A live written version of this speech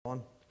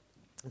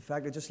In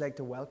fact, I'd just like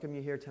to welcome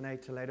you here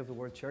tonight to Light of the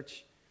World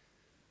Church.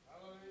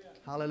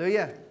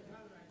 Hallelujah. Hallelujah.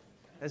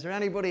 Is there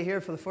anybody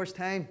here for the first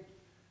time?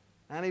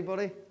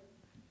 Anybody?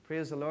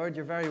 Praise the Lord.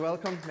 You're very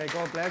welcome. May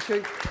God bless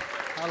you.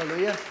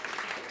 Hallelujah.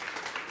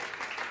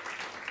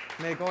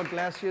 May God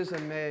bless you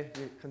and may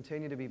you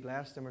continue to be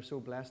blessed. And we're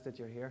so blessed that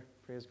you're here.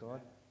 Praise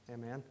God.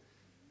 Amen.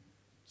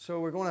 So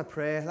we're going to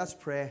pray. Let's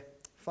pray.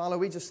 Father,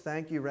 we just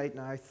thank you right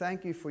now.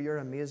 Thank you for your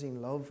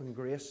amazing love and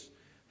grace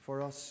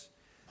for us.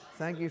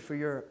 Thank you for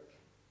your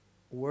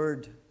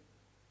word.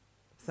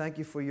 Thank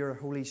you for your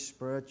Holy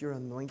Spirit, your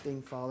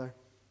anointing, Father.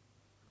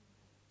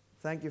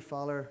 Thank you,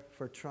 Father,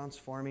 for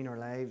transforming our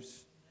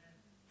lives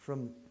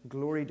from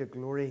glory to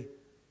glory,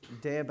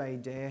 day by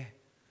day.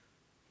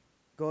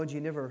 God,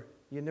 you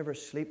never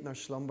sleep nor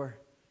slumber.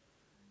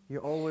 You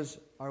always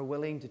are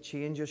willing to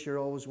change us. You're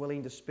always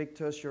willing to speak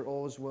to us. You're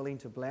always willing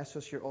to bless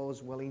us. You're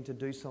always willing to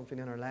do something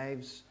in our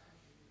lives.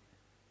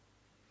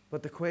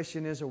 But the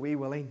question is, are we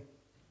willing?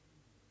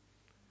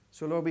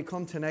 So, Lord, we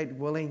come tonight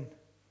willing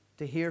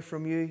to hear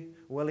from you,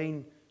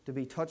 willing to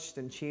be touched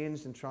and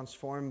changed and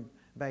transformed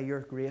by your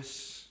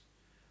grace.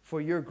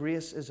 For your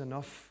grace is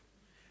enough.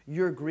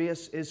 Your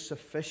grace is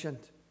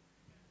sufficient.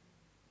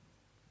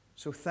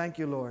 So thank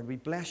you, Lord. We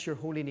bless your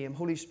holy name.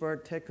 Holy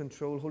Spirit, take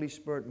control. Holy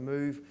Spirit,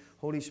 move.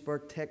 Holy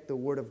Spirit, take the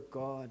word of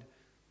God.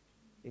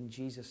 In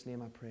Jesus'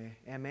 name I pray.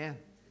 Amen.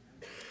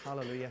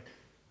 Hallelujah.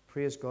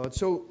 Praise God.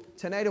 So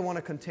tonight I want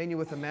to continue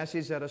with a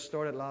message that I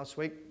started last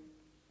week.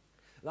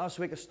 Last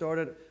week I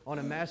started on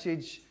a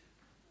message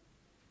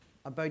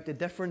about the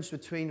difference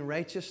between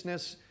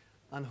righteousness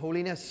and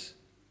holiness.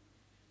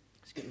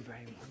 It's getting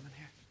very warm in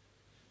here.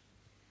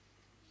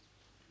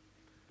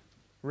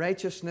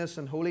 Righteousness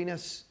and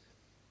holiness.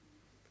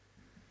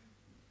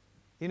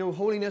 You know,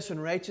 holiness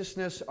and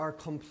righteousness are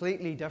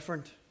completely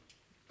different.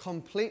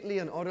 Completely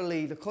and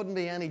utterly. They couldn't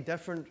be any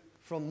different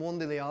from one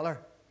to the other.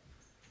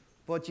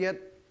 But yet,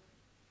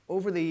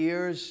 over the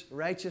years,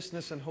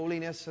 righteousness and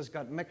holiness has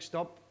got mixed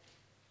up.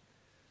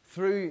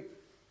 Through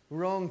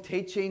wrong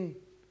teaching,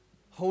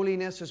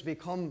 holiness has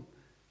become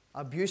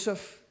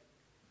abusive.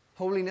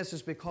 Holiness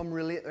has become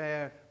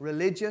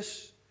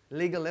religious,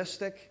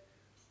 legalistic.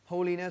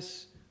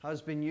 Holiness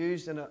has been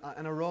used in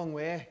a wrong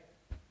way.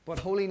 But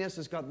holiness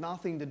has got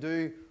nothing to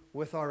do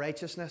with our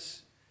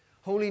righteousness.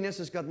 Holiness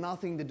has got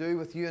nothing to do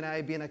with you and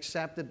I being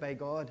accepted by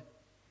God.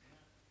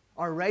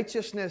 Our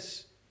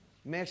righteousness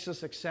makes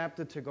us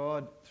accepted to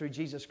God through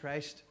Jesus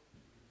Christ.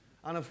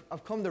 And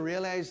I've come to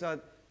realize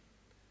that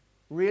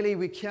really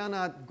we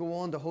cannot go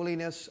on to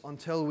holiness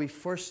until we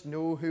first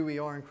know who we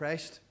are in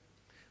Christ.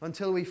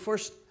 Until we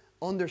first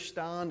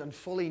understand and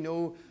fully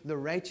know the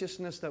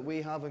righteousness that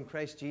we have in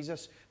Christ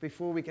Jesus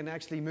before we can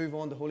actually move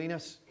on to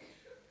holiness.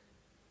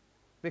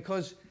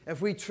 Because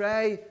if we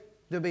try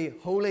to be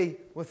holy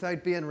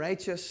without being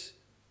righteous,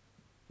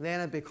 then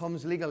it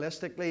becomes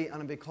legalistically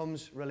and it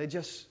becomes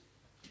religious.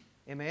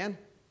 Amen?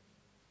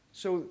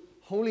 So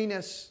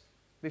holiness,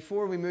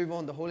 before we move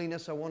on to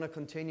holiness, I want to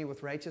continue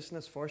with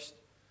righteousness first.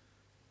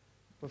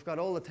 We've got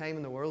all the time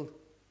in the world.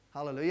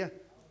 Hallelujah.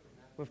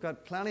 We've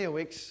got plenty of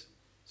weeks.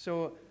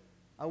 So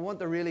I want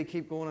to really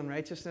keep going on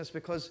righteousness,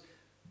 because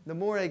the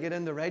more I get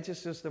into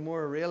righteousness, the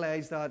more I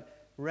realize that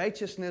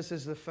righteousness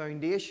is the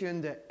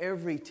foundation to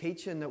every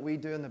teaching that we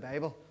do in the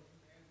Bible.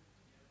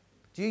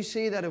 Do you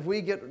see that if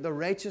we get the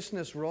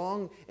righteousness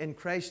wrong in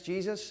Christ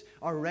Jesus,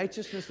 our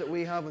righteousness that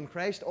we have in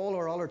Christ, all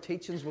our other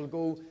teachings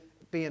will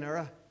be in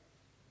error?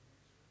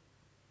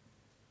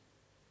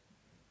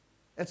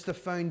 It's the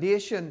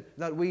foundation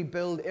that we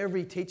build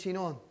every teaching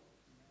on.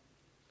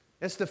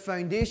 It's the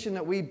foundation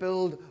that we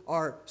build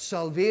our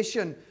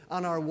salvation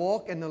and our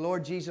walk in the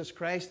Lord Jesus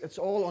Christ. It's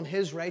all on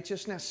His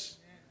righteousness.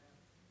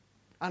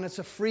 And it's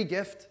a free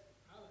gift.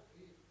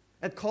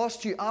 It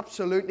costs you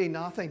absolutely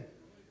nothing.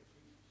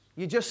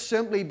 You just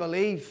simply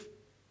believe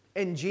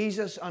in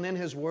Jesus and in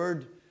His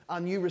Word,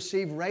 and you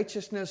receive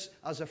righteousness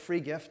as a free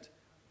gift.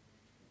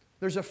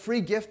 There's a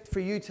free gift for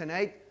you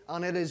tonight,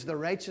 and it is the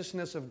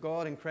righteousness of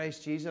God in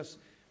Christ Jesus.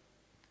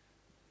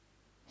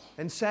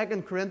 In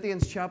 2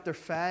 Corinthians chapter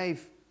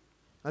 5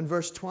 and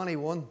verse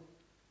 21,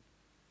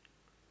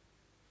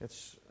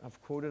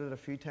 I've quoted it a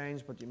few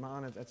times, but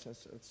man,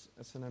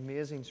 it's an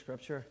amazing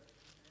scripture.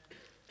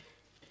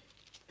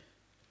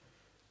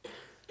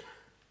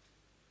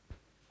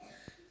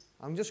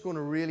 I'm just going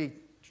to really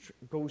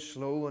go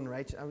slow and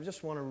right. I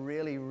just want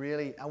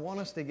to I want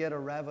us to get a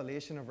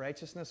revelation of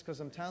righteousness, because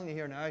I'm telling you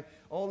here now,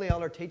 all the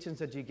other teachings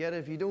that you get,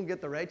 if you don't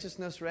get the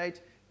righteousness right,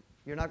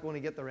 you're not going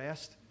to get the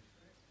rest.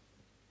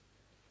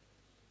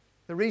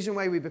 The reason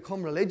why we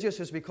become religious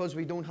is because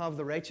we don't have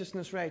the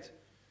righteousness right.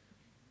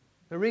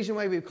 The reason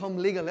why we become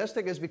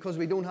legalistic is because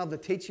we don't have the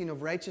teaching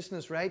of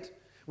righteousness right.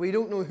 We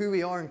don't know who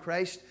we are in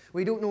Christ.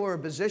 We don't know our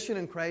position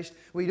in Christ.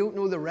 We don't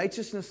know the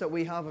righteousness that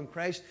we have in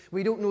Christ.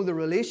 We don't know the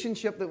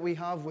relationship that we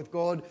have with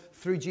God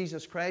through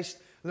Jesus Christ.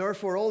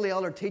 Therefore, all the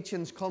other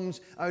teachings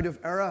comes out of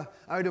error,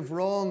 out of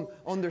wrong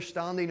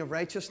understanding of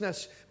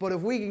righteousness. But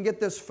if we can get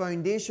this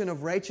foundation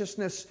of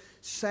righteousness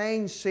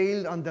signed,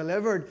 sealed, and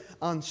delivered,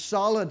 and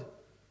solid,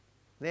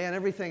 then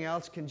everything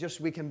else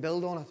we can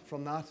build on it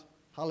from that.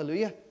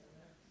 Hallelujah.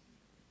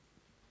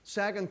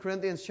 2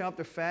 Corinthians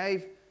chapter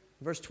 5,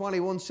 verse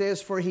 21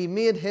 says, "For he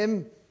made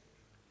him,"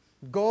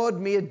 God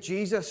made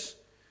Jesus,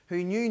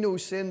 "who knew no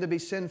sin, to be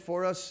sin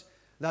for us,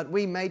 that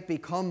we might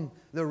become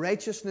the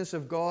righteousness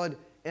of God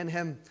in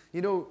him."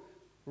 You know,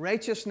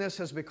 righteousness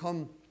has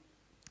become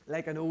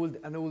like an old,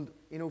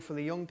 for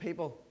the young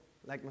people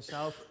like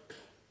myself.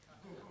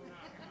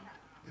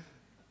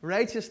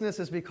 Righteousness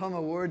has become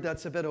a word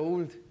that's a bit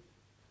old.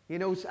 You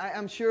know,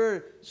 I'm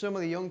sure some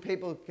of the young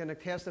people can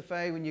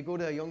testify when you go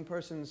to a young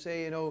person and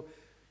say,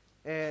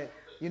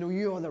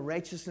 you are the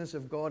righteousness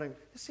of God. And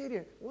they say to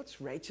you,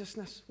 what's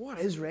righteousness? What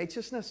is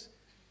righteousness?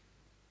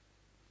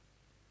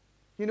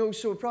 You know,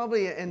 so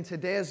probably in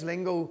today's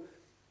lingo,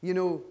 you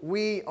know,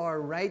 we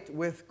are right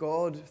with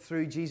God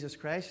through Jesus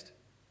Christ.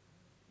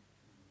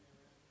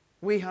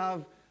 We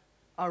have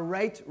a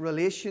right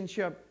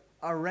relationship,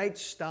 a right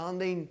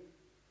standing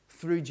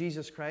through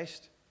Jesus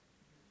Christ.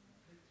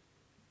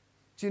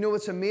 Do you know,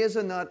 it's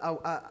amazing that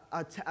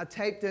I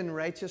typed in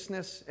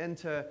righteousness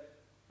into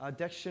a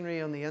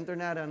dictionary on the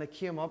internet and it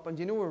came up. And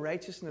do you know where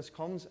righteousness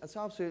comes? It's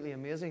absolutely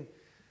amazing.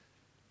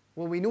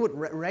 Well, we know what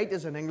right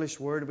is an English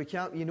word.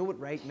 You know what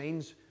right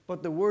means.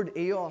 But the word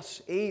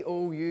eos,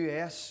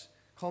 E-O-U-S,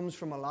 comes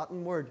from a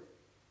Latin word.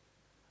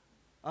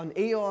 And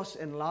eos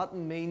in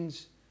Latin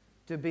means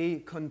to be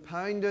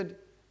compounded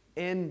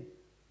in...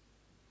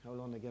 Hold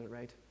on to get it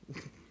right.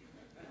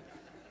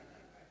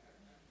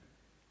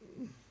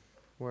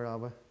 Where are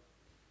we?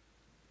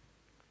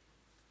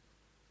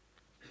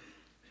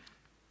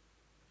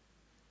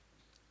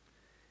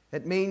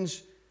 It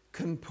means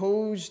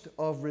composed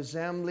of,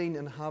 resembling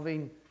and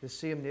having the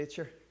same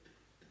nature.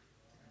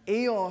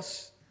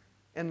 Eos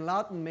in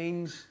Latin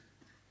means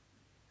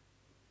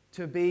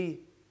to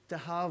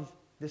have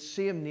the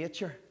same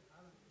nature.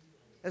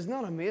 Isn't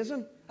that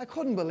amazing? I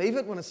couldn't believe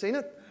it when I seen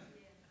it.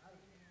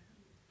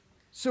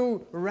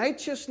 So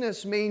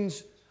righteousness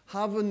means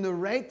having the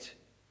right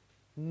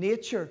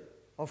nature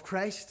of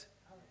Christ.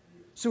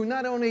 So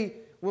not only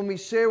when we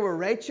say we're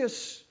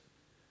righteous,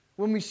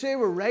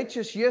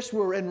 yes,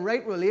 we're in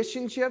right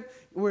relationship,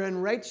 we're in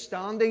right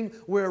standing,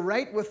 we're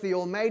right with the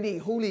Almighty,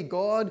 Holy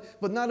God,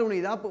 but not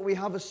only that, but we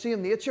have the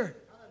same nature.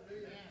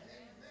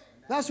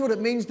 That's what it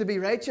means to be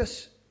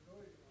righteous.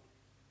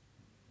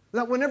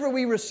 That whenever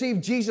we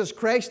receive Jesus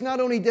Christ, not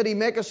only did He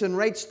make us in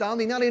right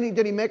standing, not only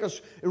did He make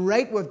us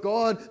right with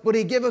God, but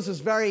He gave us His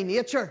very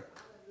nature.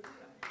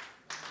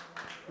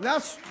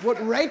 That's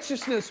what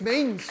righteousness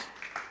means.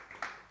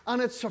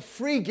 And it's a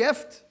free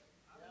gift.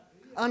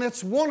 And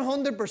it's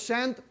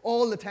 100%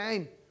 all the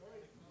time.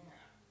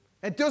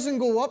 It doesn't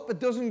go up, it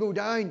doesn't go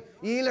down.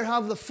 You either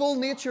have the full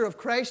nature of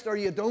Christ or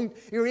you don't.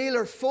 You're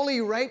either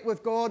fully right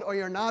with God or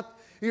you're not.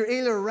 You're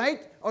either right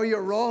or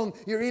you're wrong.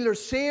 You're either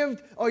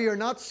saved or you're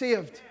not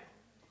saved.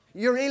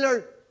 You're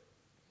either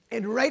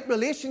in right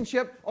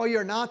relationship or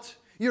you're not.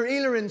 You're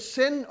either in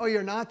sin or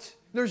you're not.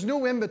 There's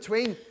no in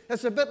between.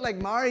 It's a bit like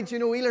marriage. You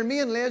know, either me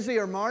and Leslie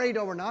are married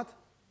or we're not.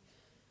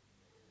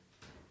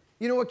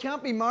 You know, I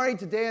can't be married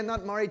today and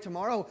not married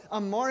tomorrow.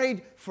 I'm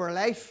married for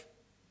life,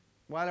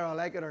 whether I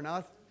like it or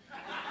not.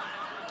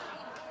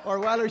 Or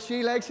whether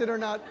she likes it or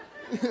not.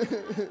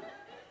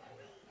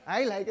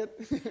 I like it.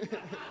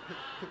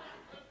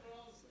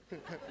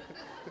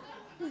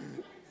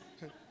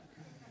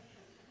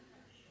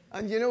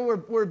 And you know,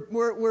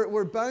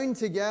 we're bound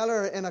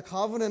together in a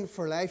covenant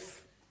for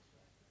life.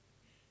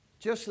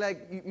 Just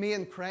like me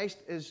and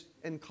Christ is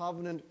in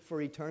covenant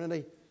for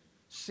eternity.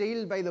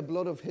 Sealed by the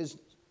blood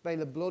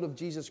of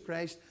Jesus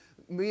Christ.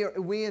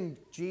 We and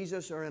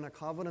Jesus are in a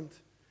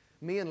covenant.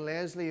 Me and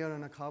Leslie are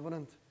in a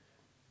covenant.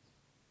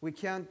 We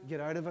can't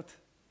get out of it.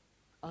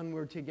 And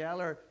we're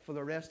together for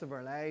the rest of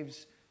our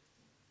lives.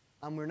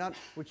 And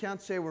we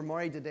can't say we're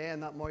married today and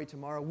not married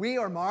tomorrow. We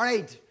are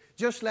married,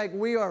 just like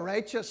we are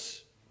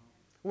righteous.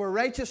 We're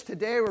righteous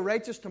today, we're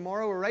righteous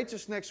tomorrow, we're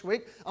righteous next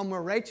week, and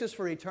we're righteous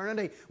for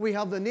eternity. We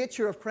have the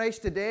nature of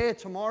Christ today,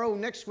 tomorrow,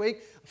 next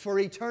week, for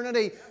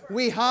eternity.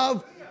 We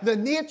have the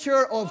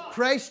nature of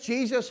Christ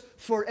Jesus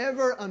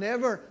forever and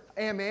ever.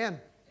 Amen.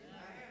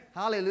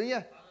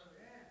 Hallelujah.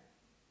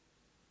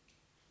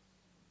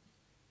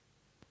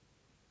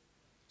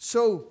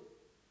 So,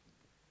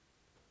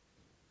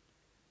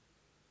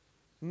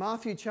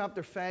 Matthew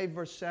chapter 5,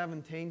 verse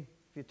 17.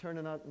 If you turn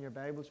it out in your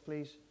Bibles,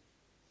 please.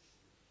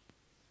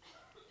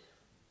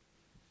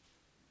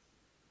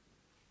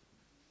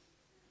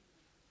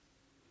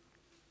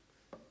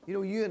 You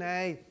know, you and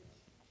I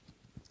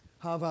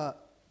have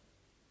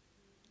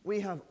we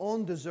have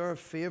undeserved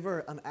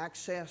favor and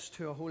access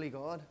to a holy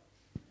God.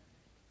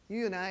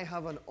 You and I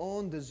have an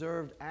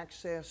undeserved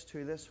access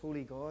to this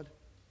holy God.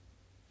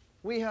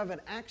 We have an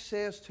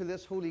access to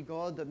this holy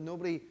God that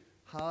nobody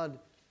had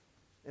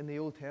in the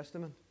Old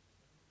Testament.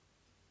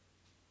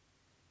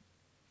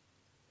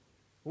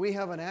 We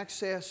have an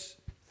access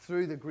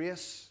through the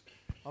grace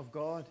of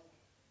God.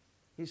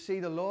 You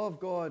see, the law of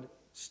God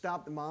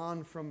stopped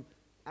man from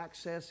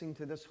accessing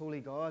to this holy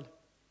God.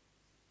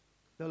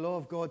 The law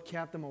of God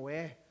kept him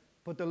away.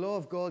 But the law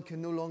of God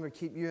can no longer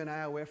keep you and I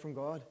away from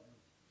God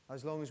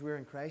as long as we're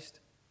in Christ.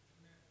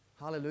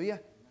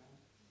 Hallelujah.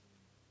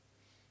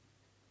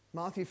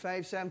 Matthew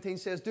 5:17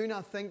 says, "Do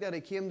not think that I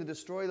came to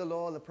destroy the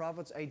law of the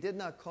prophets. I did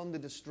not come to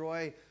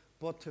destroy,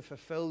 but to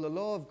fulfill." The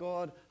law of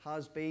God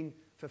has been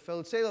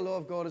fulfilled. Say, the law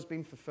of God has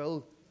been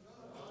fulfilled.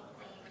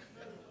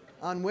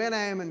 And when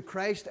I am in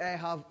Christ, I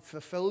have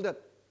fulfilled it.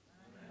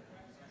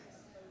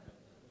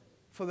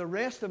 For the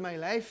rest of my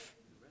life,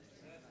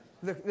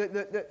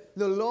 the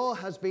law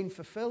has been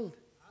fulfilled.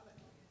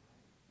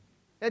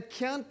 It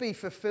can't be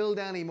fulfilled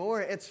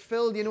anymore. It's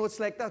filled. You know, it's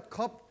like that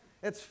cup.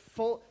 It's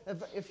full.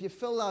 If you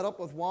fill that up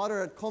with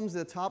water, it comes to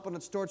the top and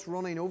it starts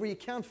running over. You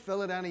can't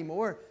fill it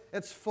anymore.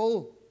 It's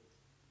full.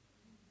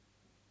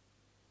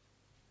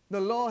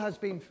 The law has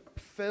been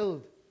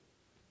fulfilled.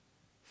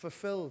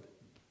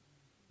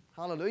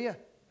 Hallelujah.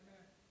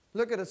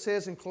 Look at it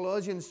says in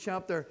Colossians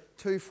chapter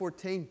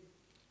 2:14.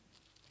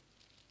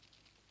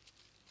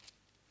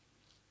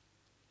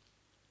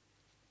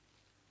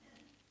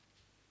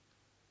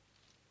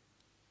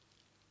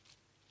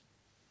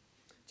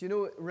 Do you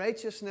know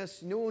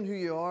righteousness, knowing who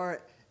you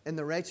are in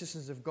the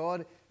righteousness of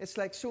God, it's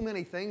like so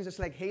many things. It's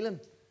like healing.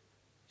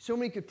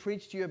 Somebody could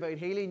preach to you about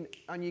healing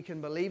and you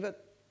can believe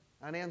it,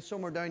 and then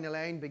somewhere down the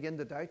line begin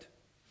to doubt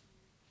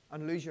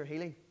and lose your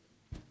healing.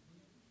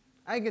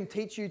 I can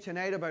teach you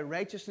tonight about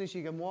righteousness.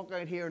 You can walk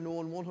out here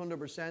knowing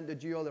 100%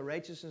 that you are the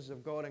righteousness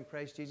of God in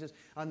Christ Jesus,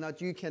 and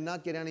that you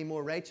cannot get any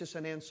more righteous,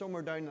 and then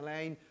somewhere down the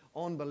line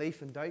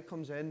unbelief and doubt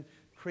comes in,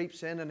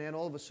 creeps in, and then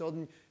all of a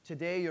sudden,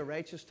 today you're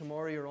righteous,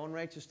 tomorrow you're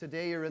unrighteous.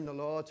 Today you're in the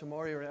law,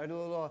 tomorrow you're out of the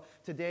law.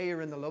 Today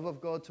you're in the love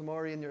of God,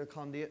 tomorrow you're in your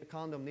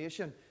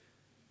condemnation.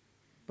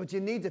 But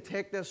you need to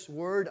take this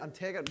word and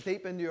take it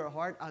deep into your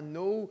heart and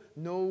know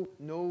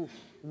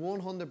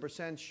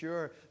 100%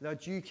 sure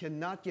that you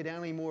cannot get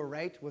any more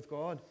right with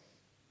God.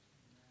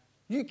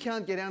 You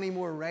can't get any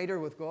more righter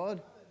with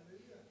God.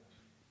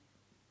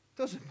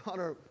 Doesn't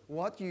matter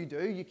what you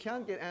do, you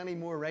can't get any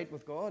more right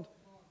with God.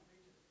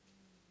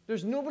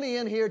 There's nobody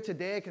in here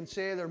today can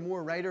say they're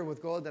more righter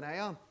with God than I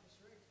am,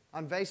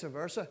 and vice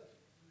versa.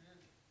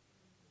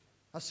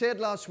 I said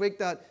last week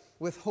that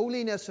with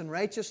holiness and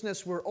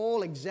righteousness, we're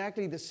all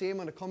exactly the same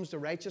when it comes to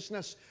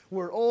righteousness.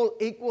 We're all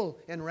equal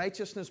in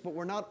righteousness, but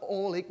we're not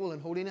all equal in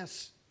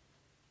holiness.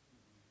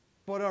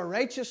 But our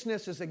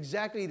righteousness is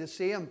exactly the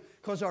same,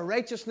 because our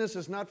righteousness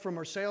is not from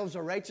ourselves,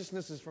 our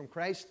righteousness is from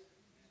Christ.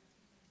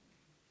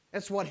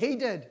 It's what He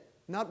did,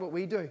 not what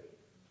we do.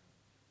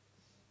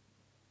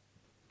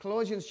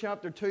 Colossians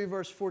chapter 2,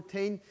 verse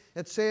 14,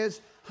 it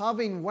says,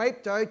 "Having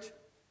wiped out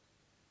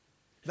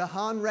the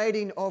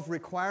handwriting of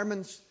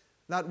requirements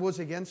that was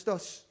against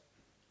us,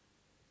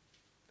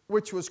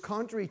 which was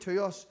contrary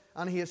to us,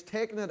 and He has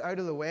taken it out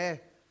of the way,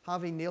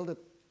 having nailed it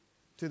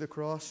to the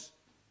cross."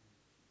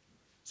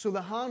 So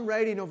the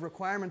handwriting of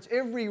requirements,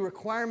 every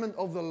requirement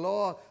of the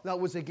law that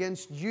was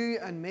against you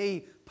and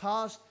me,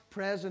 past,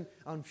 present,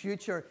 and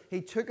future,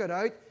 He took it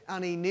out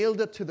and He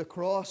nailed it to the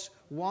cross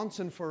once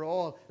and for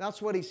all.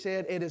 That's what He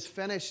said, it is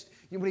finished.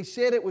 When He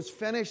said it was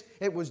finished,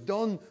 it was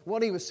done,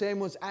 what He was saying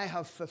was, I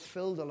have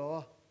fulfilled the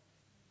law.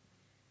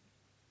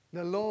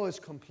 The law is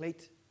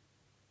complete.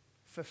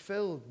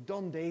 Fulfilled.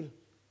 Done deal.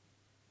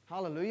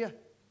 Hallelujah.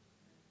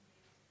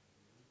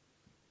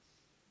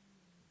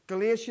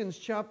 Galatians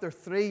chapter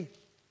 3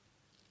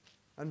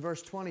 and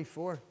verse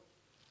 24.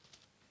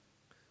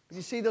 But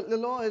you see, the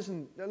law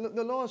isn't,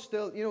 the law is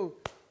still, you know,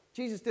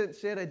 Jesus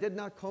said, I did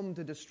not come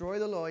to destroy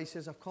the law. He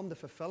says, I've come to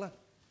fulfill it.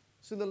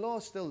 So the law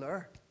is still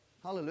there.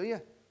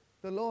 Hallelujah.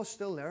 The law is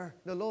still there.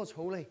 The law is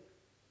holy.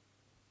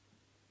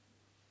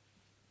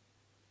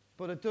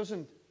 But it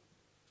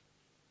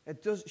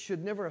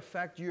should never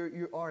affect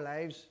our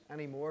lives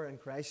anymore in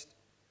Christ.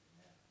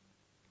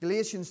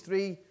 Galatians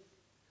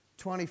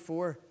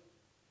 3:24.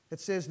 It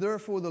says,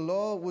 therefore the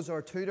law was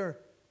our tutor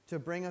to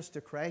bring us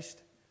to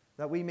Christ,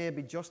 that we may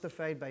be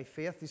justified by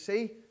faith. You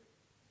see?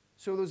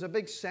 So there's a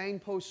big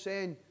signpost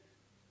saying,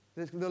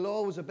 the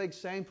law was a big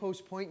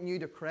signpost pointing you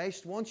to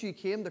Christ. Once you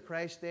came to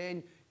Christ,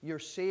 then you're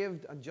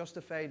saved and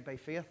justified by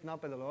faith,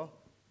 not by the law.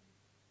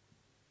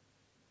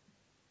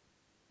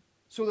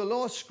 So the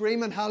law is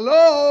screaming,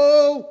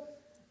 hello!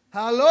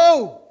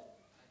 Hello!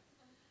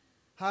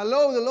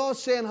 Hello, the law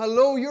is saying,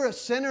 hello, you're a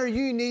sinner,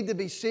 you need to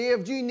be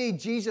saved, you need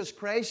Jesus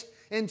Christ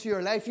into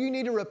your life, you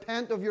need to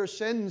repent of your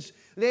sins.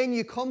 Then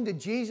you come to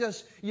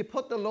Jesus, you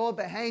put the law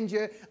behind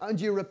you,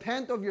 and you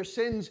repent of your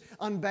sins,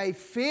 and by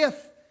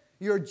faith,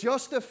 you're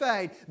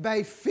justified.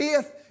 By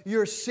faith,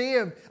 you're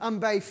saved.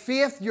 And by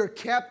faith, you're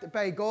kept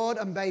by God.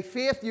 And by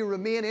faith, you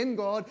remain in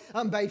God.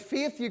 And by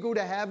faith, you go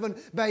to heaven.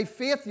 By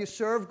faith, you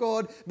serve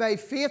God. By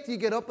faith, you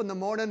get up in the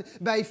morning.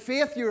 By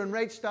faith, you're in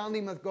right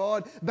standing with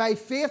God. By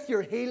faith,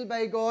 you're healed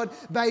by God.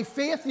 By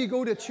faith, you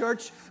go to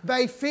church.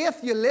 By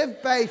faith, you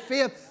live by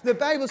faith. The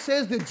Bible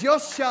says the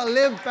just shall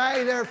live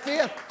by their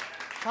faith.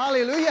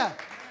 Hallelujah.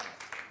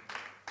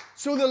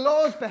 So the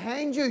law is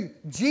behind you.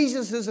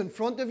 Jesus is in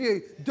front of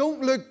you.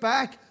 Don't look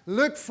back.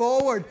 Look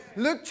forward.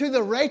 Look to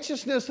the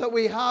righteousness that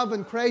we have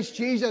in Christ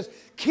Jesus.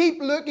 Keep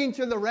looking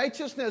to the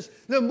righteousness.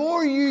 The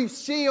more you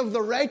see of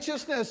the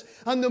righteousness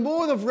and the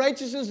more the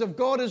righteousness of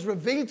God is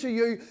revealed to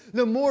you,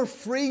 the more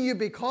free you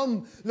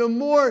become, the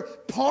more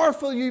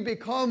powerful you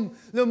become,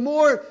 the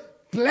more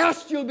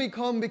blessed you'll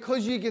become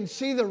because you can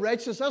see the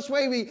righteousness. That's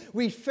why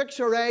we fix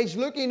our eyes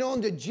looking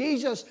on to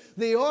Jesus,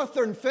 the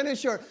author and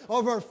finisher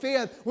of our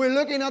faith. We're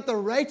looking at the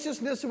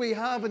righteousness we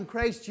have in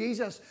Christ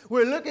Jesus.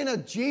 We're looking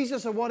at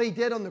Jesus and what He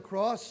did on the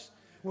cross.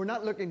 We're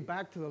not looking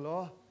back to the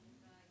law.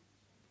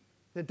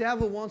 The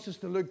devil wants us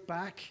to look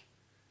back.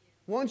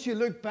 Once you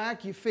look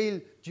back, you feel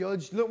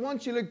judged.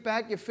 Once you look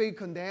back, you feel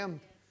condemned.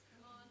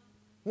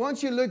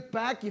 Once you look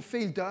back, you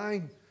feel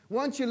down.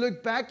 Once you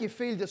look back, you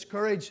feel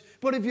discouraged.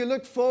 But if you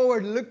look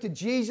forward and look to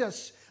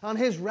Jesus and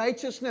His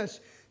righteousness,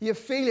 you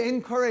feel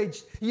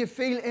encouraged. You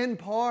feel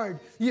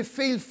empowered. You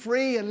feel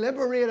free and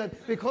liberated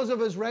because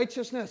of His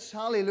righteousness.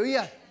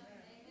 Hallelujah.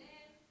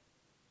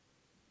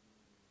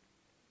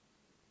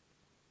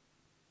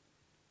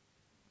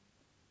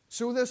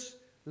 So this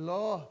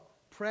law,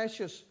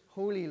 precious,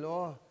 holy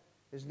law,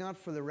 is not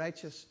for the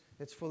righteous.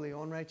 It's for the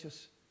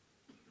unrighteous.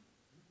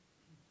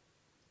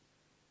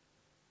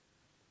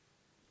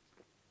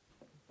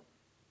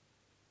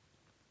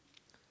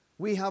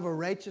 We have a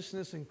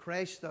righteousness in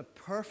Christ that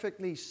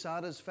perfectly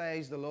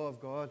satisfies the law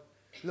of God.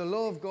 The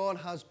law of God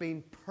has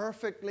been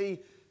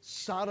perfectly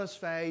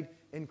satisfied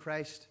in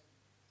Christ.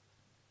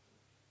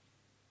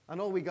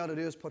 And all we got to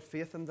do is put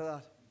faith into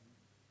that.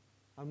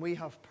 And we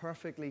have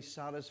perfectly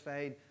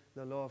satisfied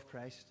the law of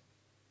Christ,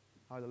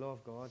 or the law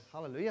of God.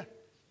 Hallelujah.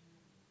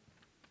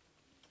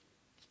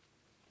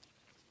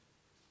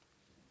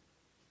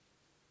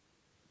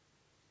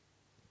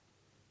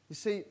 You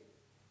see,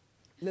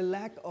 the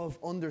lack of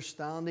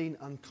understanding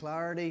and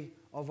clarity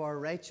of our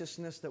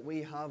righteousness that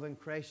we have in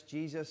Christ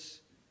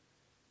Jesus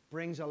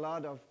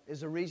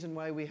is a reason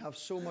why we have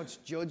so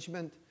much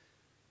judgment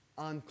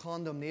and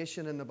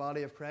condemnation in the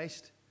body of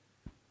Christ.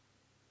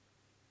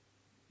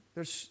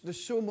 There's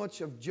so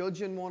much of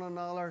judging one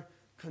another,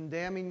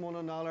 condemning one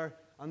another,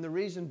 and the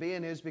reason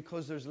being is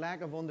because there's lack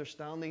of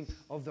understanding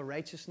of the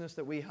righteousness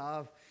that we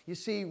have. You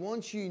see,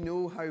 once you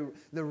know how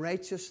the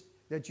righteous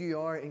that you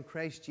are in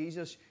Christ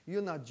Jesus,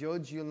 you'll not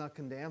judge, you'll not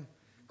condemn,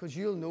 because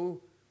you'll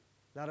know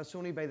that it's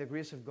only by the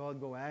grace of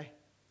God go I.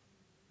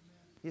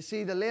 You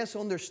see, the less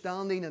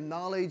understanding and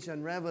knowledge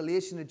and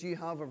revelation that you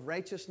have of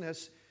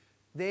righteousness,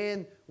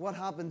 then what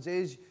happens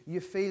is you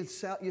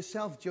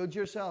self-judge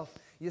yourself.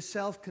 You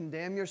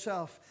self-condemn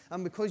yourself.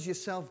 And because you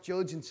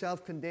self-judge and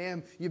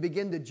self-condemn, you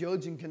begin to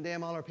judge and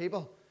condemn other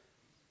people.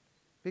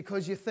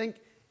 Because you think,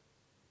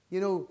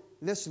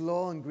 this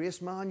law and grace,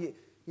 man,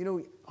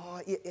 you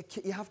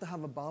have to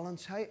have a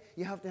balance.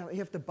 You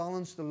have to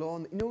balance the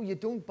law. No, you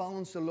don't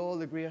balance the law of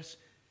the grace.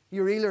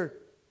 You're either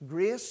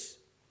grace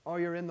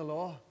or you're in the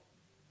law.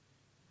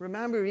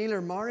 Remember, you're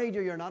either married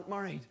or you're not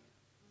married.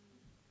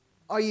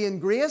 Are you in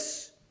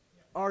grace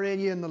or are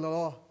you in the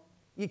law?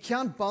 You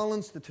can't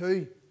balance the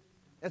two.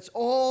 It's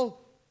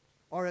all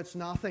or it's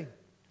nothing.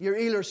 You're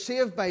either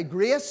saved by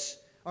grace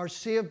or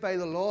saved by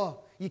the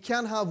law. You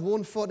can't have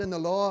one foot in the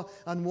law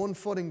and one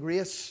foot in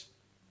grace.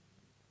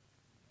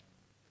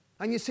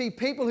 And you see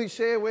people who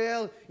say,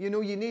 well, you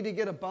need to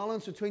get a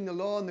balance between the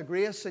law and the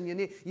grace, and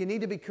you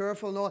need to be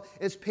careful. No,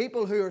 it's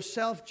people who are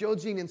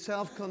self-judging and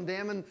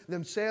self-condemning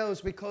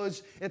themselves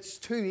because it's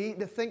too easy.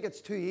 They think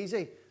it's too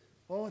easy.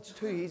 Oh, it's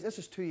too easy. This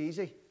is too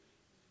easy.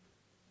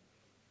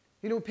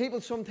 People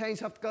sometimes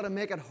have got to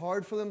make it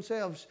hard for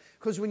themselves,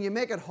 because when you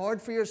make it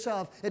hard for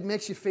yourself, it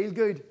makes you feel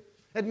good.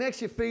 It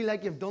makes you feel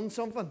like you've done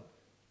something.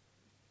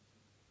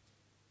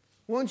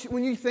 When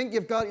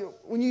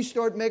you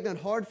start making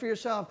it hard for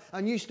yourself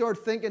and you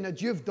start thinking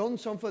that you've done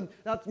something,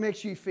 that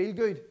makes you feel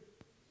good.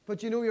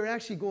 But you're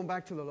actually going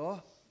back to the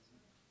law.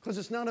 Because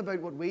it's not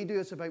about what we do,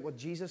 it's about what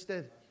Jesus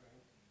did.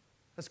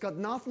 It's got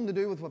nothing to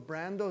do with what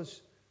Brian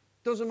does.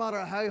 Doesn't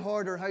matter how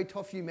hard or how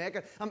tough you make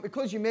it. And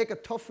because you make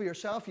it tough for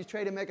yourself, you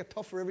try to make it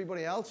tough for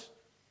everybody else.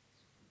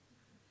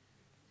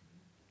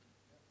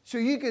 So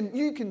you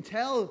can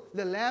tell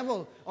the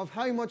level of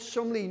how much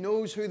somebody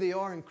knows who they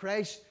are in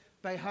Christ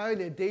by how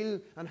they deal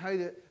and how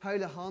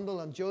they handle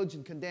and judge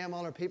and condemn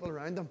other people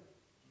around them.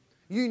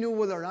 You know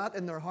where they're at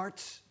in their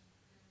hearts.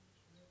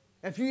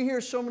 If you hear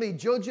somebody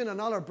judging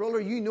another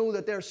brother, you know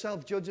that they're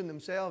self-judging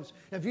themselves.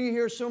 If you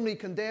hear somebody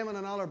condemning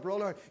another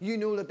brother, you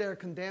know that they're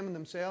condemning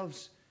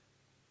themselves.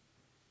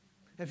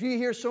 If you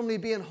hear somebody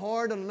being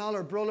hard on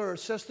another brother or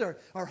sister,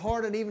 or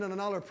hard on even on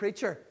another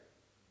preacher,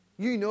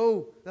 you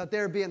know that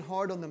they're being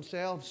hard on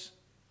themselves.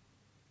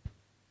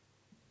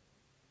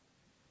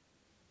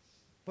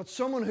 But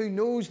someone who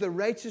knows the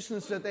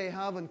righteousness that they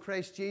have in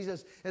Christ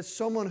Jesus is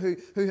someone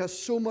who has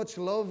so much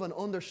love and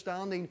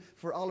understanding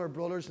for other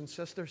brothers and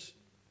sisters.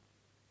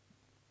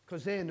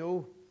 Because they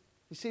know.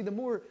 You see, the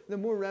more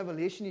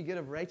revelation you get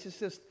of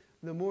righteousness,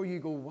 the more you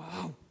go,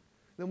 wow.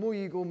 The more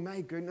you go,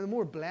 my goodness, the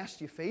more blessed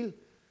you feel.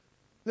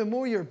 The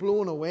more you're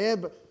blown away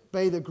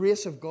by the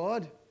grace of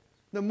God.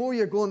 the more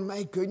you're going,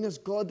 my goodness,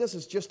 God, this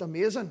is just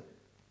amazing.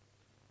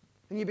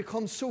 And you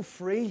become so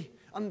free.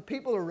 And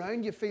people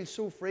around you feel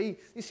so free.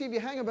 You see, if you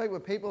hang about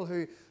with people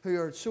who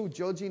are so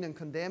judging and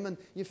condemning,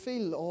 you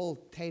feel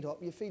all tied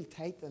up. You feel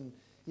tight and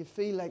you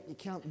feel like you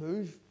can't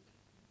move.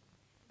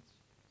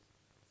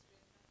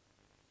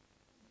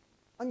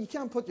 And you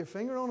can't put your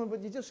finger on it, but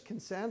you just can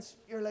sense.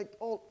 You're like,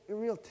 oh, you're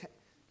real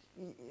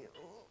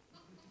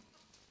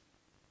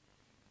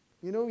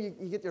you know, you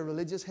get your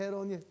religious head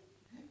on you.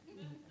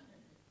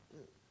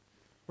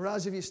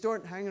 Whereas if you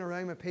start hanging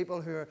around with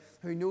people who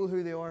know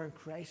who they are in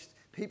Christ,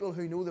 people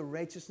who know the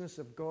righteousness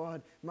of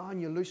God, man,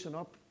 you loosen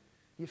up.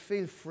 You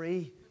feel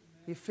free.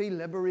 You feel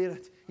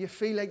liberated. You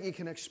feel like you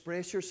can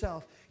express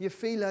yourself. You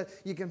feel that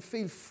you can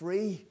feel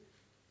free.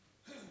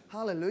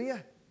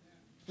 Hallelujah.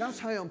 That's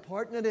how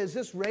important it is.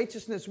 This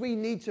righteousness, we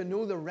need to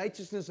know the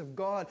righteousness of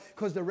God,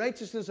 because the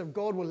righteousness of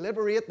God will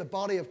liberate the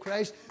body of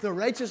Christ. The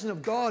righteousness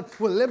of God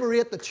will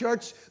liberate the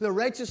church. The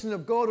righteousness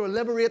of God will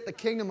liberate the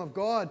kingdom of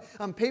God.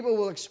 And people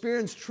will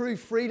experience true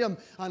freedom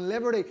and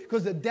liberty,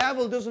 because the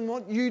devil doesn't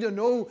want you to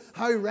know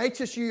how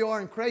righteous you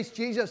are in Christ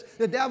Jesus.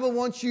 The devil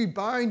wants you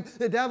bound.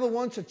 The devil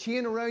wants a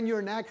chain around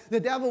your neck.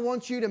 The devil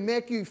wants you to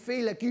make you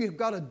feel like you've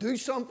got to do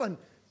something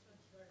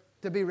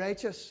to be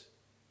righteous.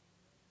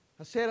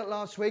 I said it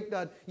last week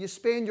that you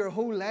spend your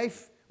whole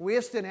life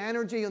wasting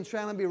energy on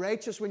trying to be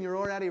righteous when you're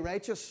already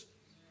righteous.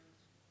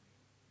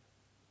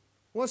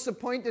 What's the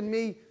point in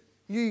me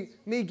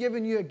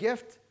giving you a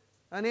gift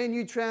and then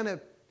you trying to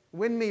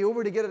win me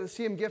over to get the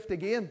same gift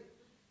again?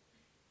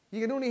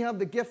 You can only have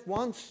the gift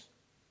once.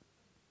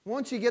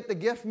 Once you get the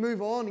gift,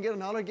 move on and get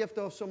another gift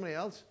off somebody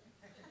else.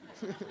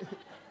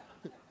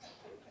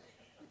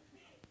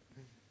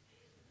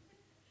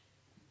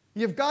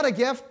 You've got a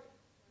gift.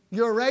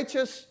 You're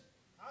righteous.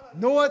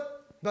 Know it,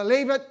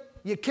 believe it,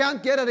 you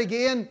can't get it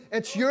again.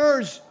 It's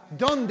yours,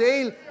 done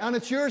deal, and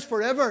it's yours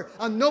forever,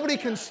 and nobody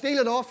can steal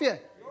it off you.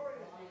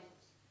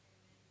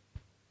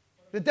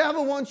 The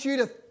devil wants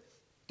you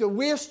to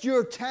waste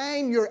your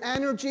time, your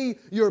energy,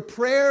 your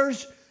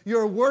prayers,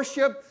 your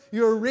worship,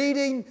 your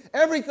reading,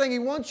 everything. He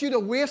wants you to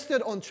waste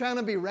it on trying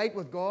to be right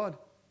with God.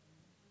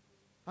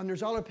 And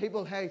there's other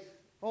people,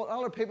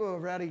 other people have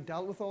already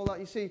dealt with all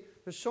that. You see,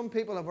 there's some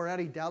people have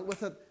already dealt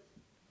with it.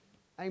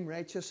 I'm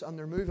righteous, and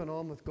they're moving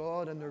on with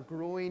God, and they're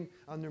growing,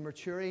 and they're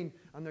maturing,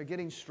 and they're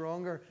getting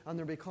stronger, and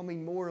they're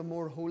becoming more and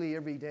more holy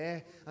every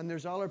day. And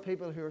there's other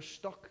people who are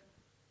stuck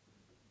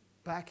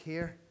back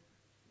here,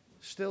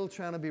 still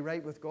trying to be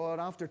right with God.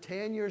 After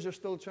 10 years, they're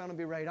still trying to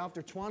be right.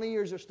 After 20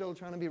 years, they're still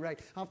trying to be right.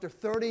 After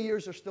 30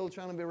 years, they're still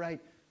trying to be right.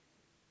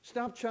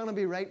 Stop trying to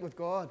be right with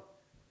God.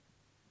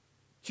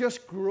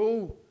 Just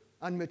grow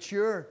and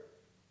mature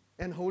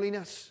in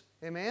holiness.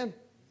 Amen?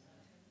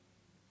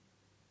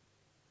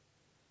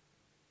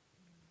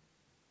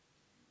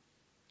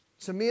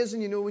 It's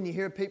amazing, when you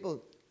hear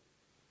people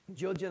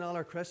judging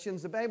other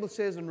Christians. The Bible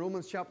says in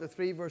Romans chapter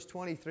 3, verse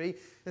 23,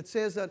 it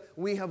says that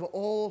we have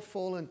all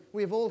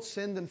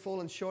sinned and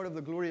fallen short of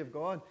the glory of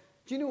God.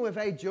 Do you know, if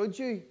I judge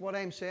you, what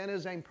I'm saying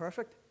is I'm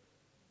perfect?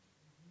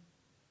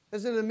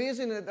 Isn't it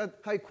amazing that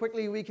how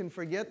quickly we can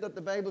forget that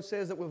the Bible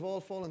says that we've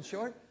all fallen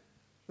short?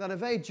 That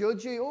if I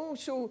judge you,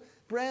 so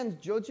Brian's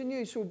judging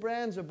you, so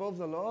Brian's above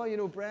the law.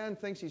 Brian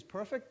thinks he's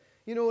perfect.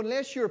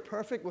 Unless you're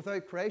perfect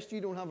without Christ,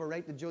 you don't have a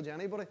right to judge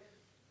anybody.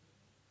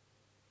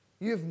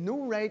 You have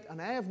no right, and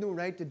I have no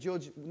right to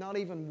judge not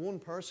even one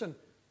person,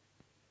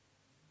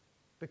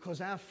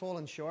 because I've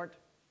fallen short.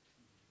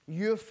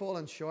 You have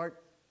fallen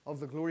short of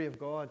the glory of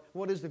God.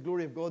 What is the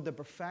glory of God? The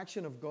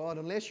perfection of God.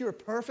 Unless you're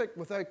perfect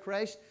without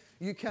Christ,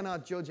 you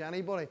cannot judge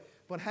anybody.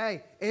 But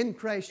hey, in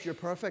Christ you're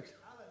perfect.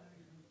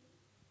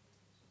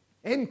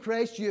 In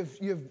Christ you've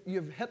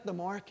hit the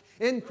mark.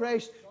 In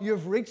Christ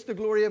you've reached the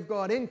glory of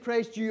God. In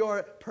Christ you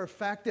are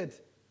perfected.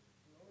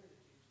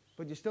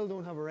 But you still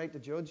don't have a right to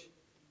judge.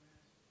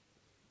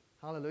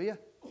 Hallelujah.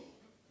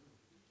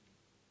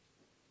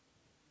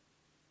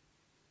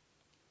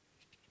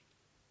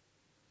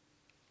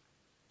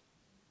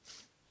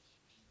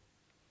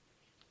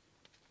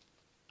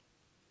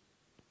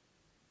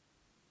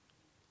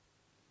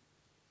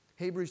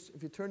 Hebrews,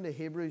 if you turn to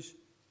Hebrews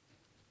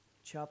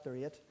chapter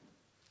 8.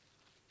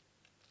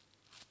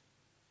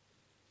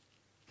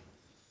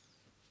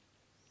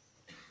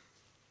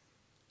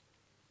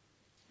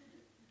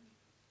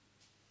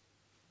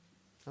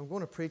 I'm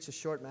going to preach a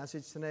short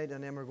message tonight,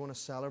 and then we're going to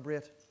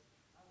celebrate.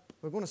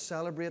 We're going to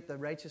celebrate the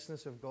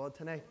righteousness of God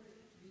tonight.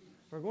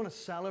 We're going to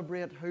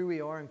celebrate who we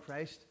are in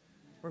Christ.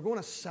 We're going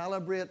to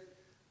celebrate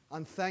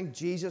and thank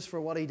Jesus for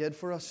what He did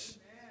for us.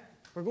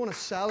 We're going to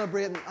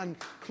celebrate and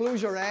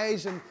close our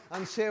eyes and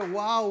say,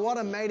 wow, what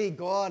a mighty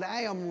God.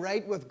 I am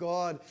right with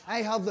God.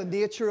 I have the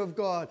nature of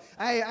God.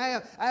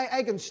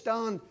 I can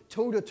stand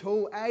toe to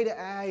toe, eye to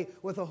eye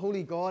with a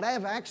holy God. I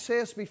have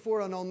access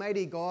before an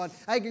almighty God.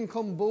 I can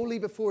come boldly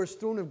before His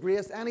throne of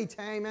grace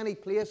anytime, any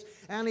place,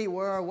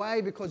 anywhere. Why?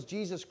 Because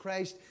Jesus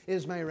Christ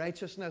is my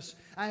righteousness.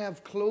 I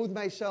have clothed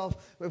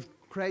myself with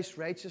Christ's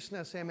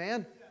righteousness.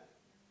 Amen.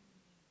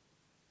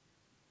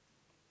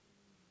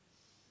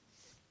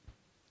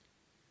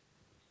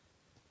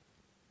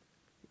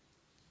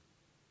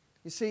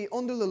 You see,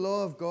 under the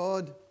law of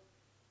God,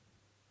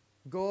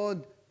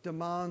 God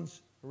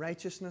demands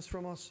righteousness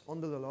from us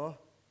under the law.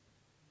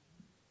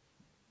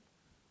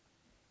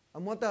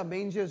 And what that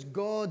means is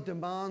God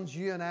demands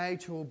you and I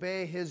to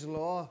obey His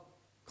law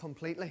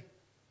completely.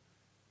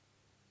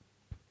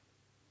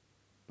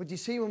 But you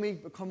see, when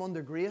we come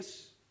under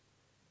grace,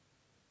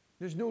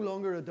 there's no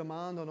longer a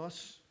demand on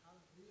us.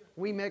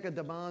 We make a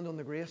demand on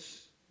the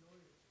grace.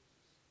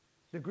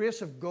 The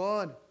grace of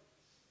God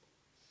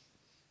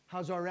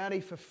has already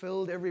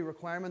fulfilled every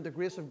requirement. The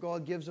grace of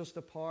God gives us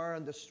the power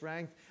and the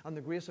strength, and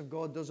the grace of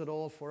God does it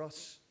all for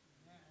us.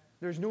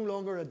 There's no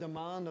longer a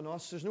demand on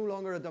us. There's no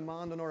longer a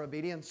demand on our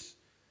obedience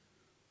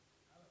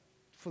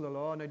for the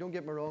law. Now, don't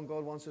get me wrong,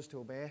 God wants us to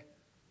obey.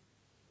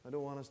 I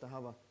don't want us to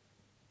have a...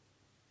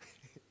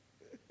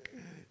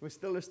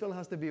 there still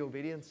has to be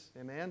obedience,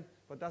 amen?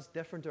 But that's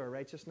different to our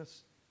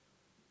righteousness.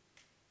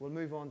 We'll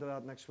move on to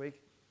that next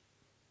week.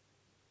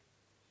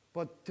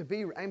 But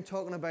I'm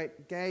talking about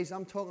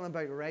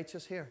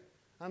righteous here.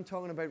 I'm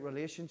talking about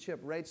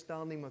relationship, right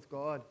standing with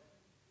God.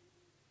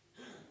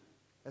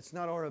 It's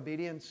not our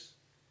obedience.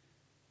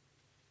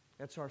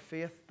 It's our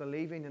faith,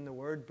 believing in the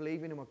Word,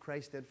 believing in what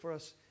Christ did for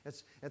us.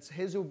 It's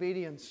His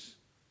obedience,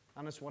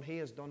 and it's what He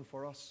has done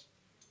for us.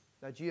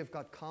 That you have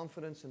got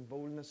confidence and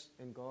boldness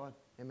in God.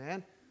 Amen?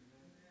 Amen.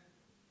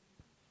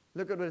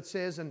 Look at what it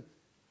says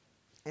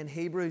in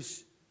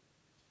Hebrews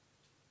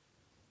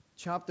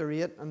chapter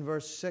 8 and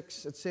verse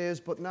 6. It says,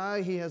 "But now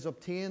He has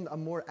obtained a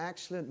more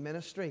excellent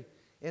ministry,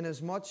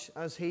 inasmuch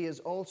as He is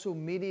also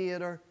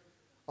mediator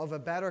of a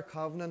better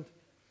covenant,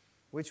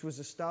 which was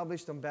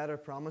established on better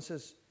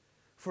promises.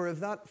 For if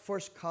that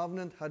first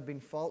covenant had been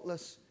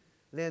faultless,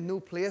 then no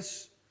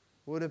place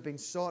would have been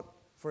sought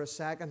for a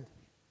second.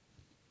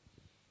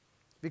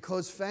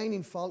 Because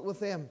finding fault with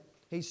them,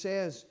 He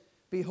says,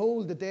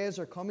 Behold, the days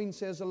are coming,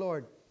 says the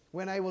Lord,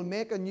 when I will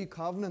make a new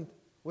covenant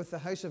with the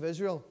house of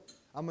Israel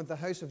and with the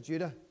house of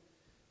Judah,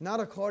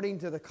 not according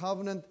to the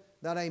covenant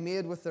that I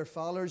made with their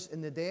fathers in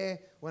the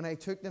day when I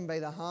took them by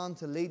the hand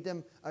to lead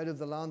them out of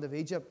the land of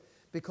Egypt,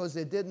 because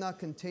they did not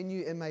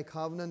continue in my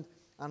covenant,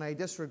 and I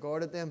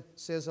disregarded them,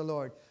 says the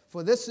Lord.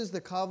 For this is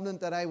the covenant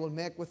that I will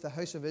make with the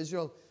house of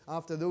Israel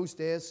after those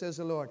days, says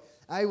the Lord.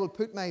 I will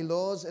put my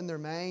laws in their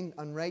mind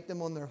and write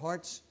them on their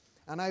hearts,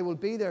 and I will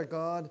be their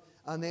God,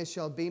 and they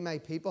shall be my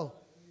people.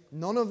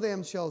 None of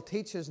them shall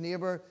teach his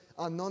neighbor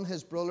and none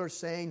his brother,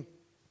 saying,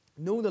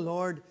 Know the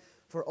Lord,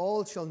 for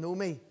all shall know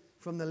me,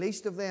 from the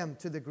least of them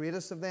to the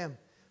greatest of them.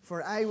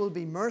 For I will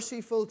be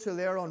merciful to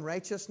their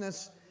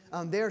unrighteousness,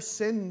 and their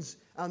sins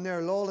and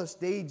their lawless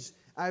deeds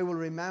I will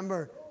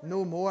remember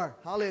no more."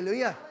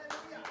 Hallelujah.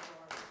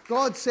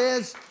 God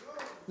says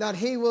that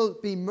He will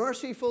be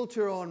merciful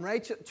to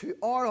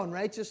our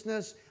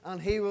unrighteousness,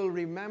 and He will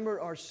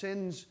remember our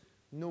sins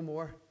no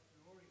more.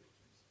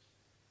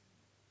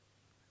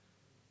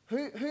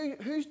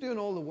 Who's doing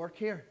all the work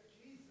here?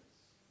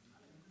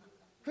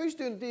 Who's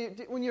doing?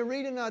 When you're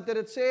reading that, did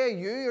it say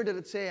you or did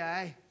it say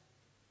I?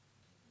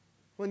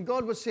 When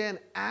God was saying,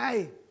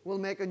 I will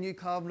make a new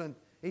covenant,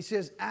 He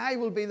says, I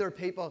will be their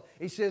people.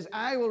 He says,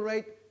 I will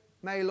write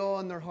my law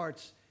in their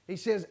hearts. He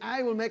says,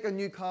 I will make a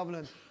new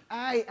covenant.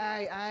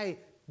 I.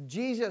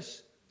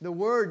 Jesus, the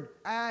Word,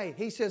 I.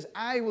 He says,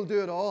 I will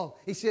do it all.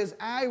 He says,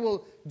 I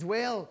will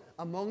dwell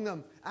among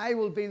them. I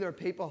will be their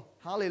people.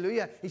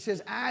 Hallelujah. He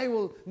says, I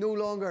will no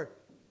longer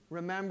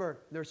remember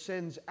their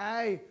sins.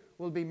 I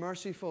will be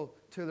merciful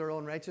to their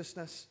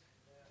unrighteousness.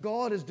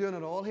 God is doing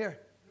it all here.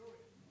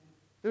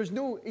 Did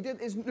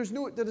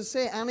it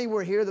say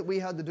anywhere here that we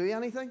had to do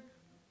anything?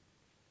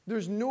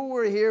 There's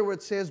nowhere here where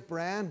it says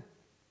Brian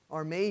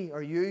or me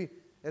or you.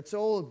 It's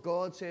all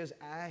God says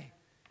I.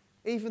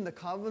 Even the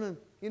covenant.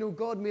 You know,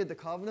 God made the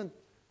covenant.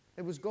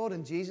 It was God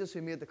and Jesus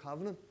who made the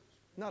covenant,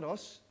 not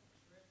us.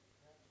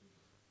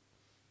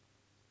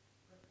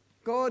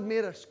 God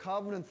made a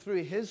covenant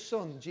through His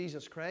Son,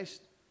 Jesus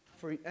Christ,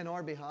 in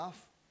our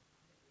behalf.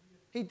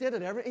 He did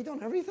it. He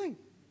done everything.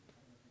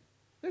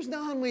 There's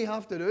nothing we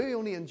have to do,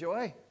 only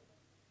enjoy.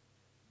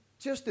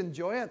 Just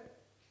enjoy it.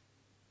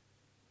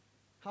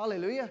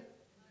 Hallelujah.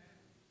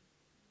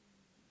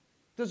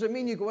 Does it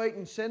mean you go out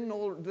and sin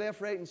all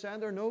left, right, and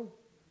centre? No.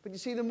 But you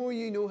see, the more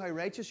you know how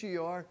righteous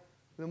you are,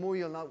 the more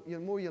you'll not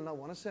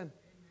want to sin.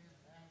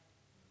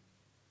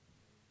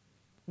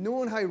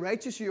 Knowing how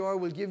righteous you are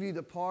will give you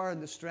the power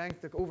and the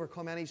strength to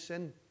overcome any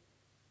sin.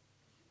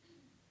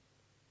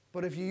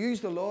 But if you use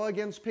the law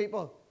against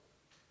people,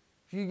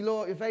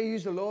 if I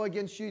use the law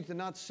against you to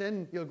not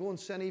sin, you'll go and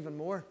sin even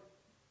more.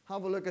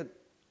 Have a look at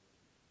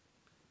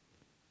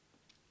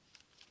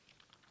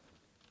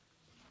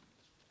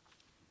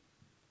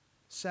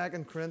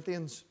 1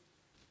 Corinthians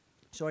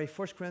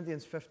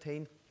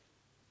 15.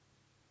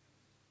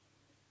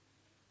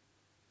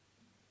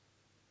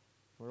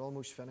 We're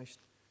almost finished.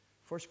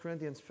 1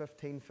 Corinthians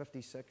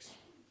 15:56.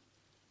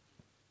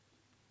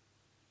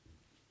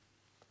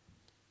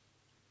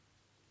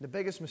 The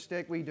biggest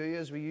mistake we do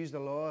is we use the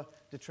law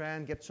to try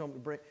and get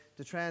somebody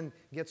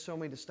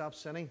to stop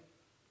sinning.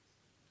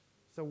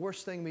 It's the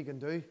worst thing we can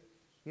do.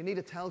 You need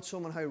to tell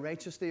someone how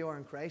righteous they are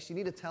in Christ. You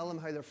need to tell them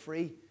how they're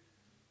free.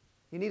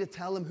 You need to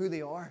tell them who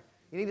they are.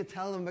 You need to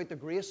tell them about the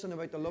grace and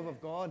about the love of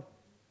God.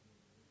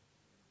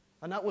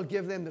 And that will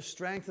give them the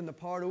strength and the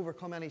power to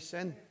overcome any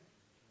sin.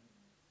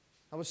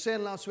 I was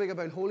saying last week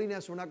about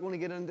holiness. We're not going to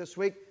get into this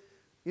week.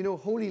 You know,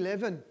 holy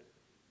living.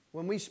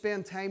 When we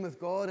spend time with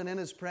God and in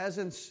His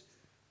presence,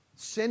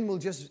 sin will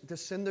just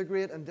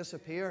disintegrate and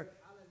disappear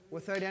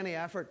without any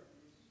effort.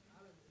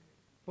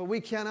 But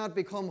we cannot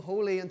become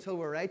holy until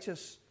we're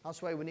righteous.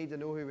 That's why we need to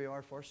know who we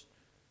are first.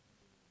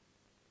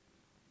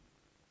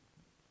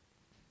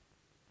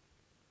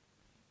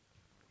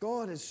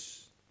 God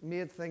has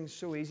made things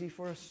so easy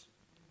for us.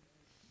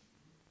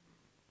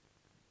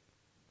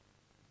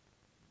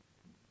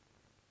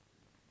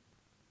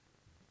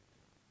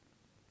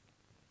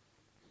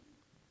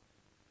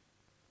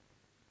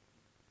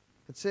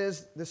 It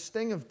says, the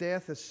sting of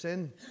death is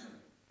sin,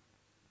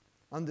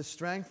 and the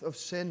strength of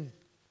sin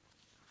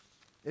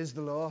is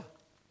the law.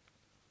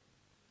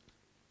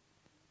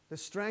 The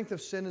strength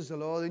of sin is the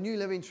law. The New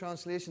Living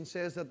Translation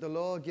says that the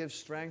law gives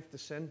strength to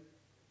sin.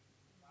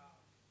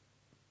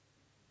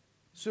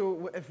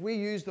 So if we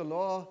use the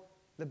law,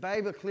 the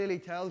Bible clearly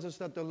tells us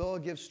that the law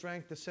gives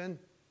strength to sin.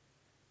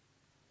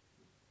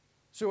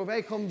 So if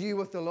I come to you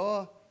with the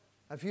law,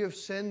 if you have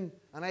sinned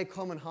and I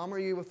come and hammer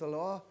you with the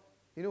law,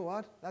 you know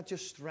what? That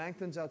just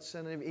strengthens that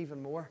sin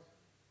even more.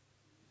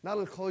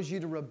 That'll cause you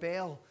to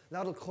rebel.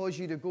 That'll cause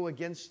you to go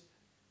against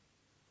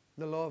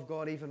the law of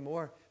God even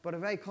more. But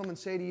if I come and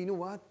say to you, you know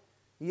what?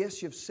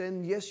 Yes, you've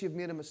sinned. Yes, you've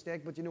made a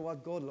mistake. But you know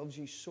what? God loves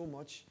you so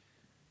much.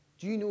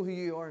 Do you know who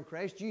you are in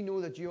Christ? Do you know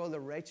that you are the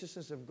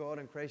righteousness of God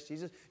in Christ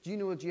Jesus? Do you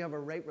know that you have a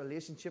right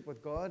relationship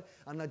with God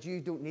and that you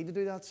don't need to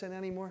do that sin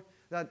anymore?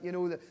 That, you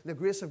know, the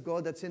grace of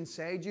God that's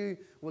inside you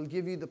will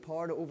give you the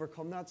power to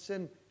overcome that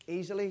sin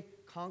easily,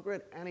 conquer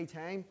it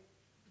anytime.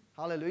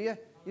 Hallelujah.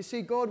 You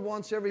see, God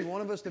wants every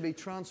one of us to be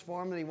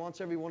transformed and He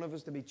wants every one of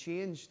us to be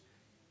changed.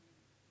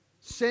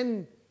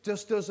 Sin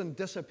just doesn't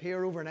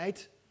disappear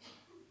overnight.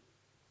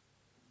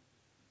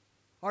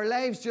 Our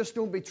lives just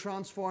don't be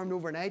transformed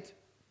overnight.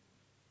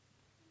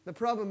 The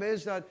problem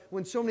is that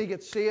when somebody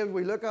gets saved,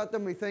 we look at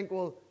them, we think,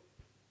 well,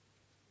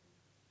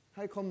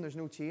 how come there's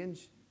no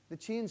change? The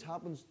change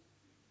happens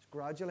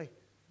gradually.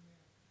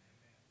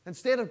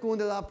 Instead of going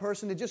to that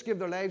person, they just give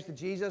their lives to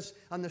Jesus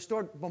and they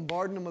start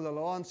bombarding them with the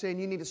law and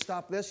saying, you need to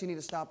stop this, you need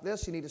to stop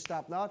this, you need to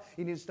stop that,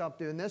 you need to stop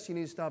doing this, you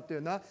need to stop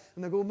doing that.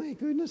 And they go, my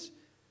goodness,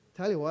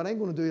 tell you what, I'm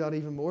going to do that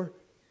even more.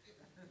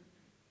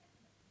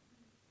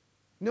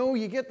 No,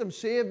 you get them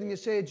saved and you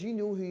say, do you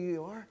know who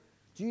you are?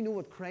 Do you know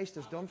what Christ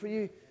has done for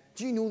you?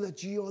 Do you know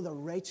that you are the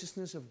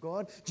righteousness of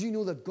God? Do you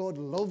know that God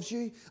loves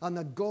you and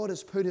that God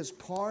has put His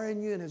power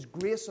in you and His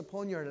grace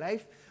upon your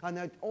life and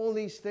that all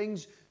these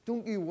things,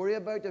 don't you worry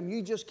about them.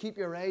 You just keep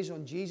your eyes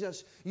on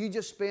Jesus. You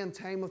just spend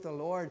time with the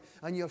Lord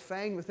and you'll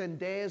find within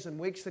days and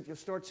weeks that you'll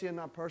start seeing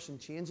that person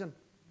changing.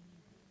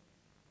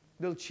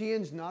 They'll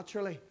change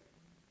naturally.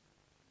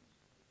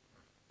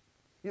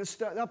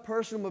 That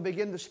person will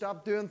begin to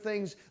stop doing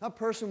things. That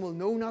person will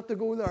know not to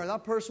go there.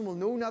 That person will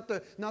know not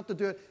to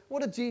do it.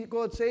 What did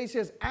God say? He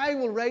says, I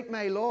will write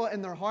my law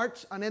in their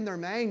hearts and in their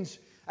minds.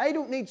 I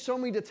don't need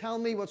somebody to tell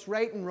me what's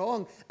right and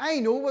wrong. I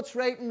know what's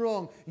right and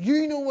wrong.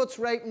 You know what's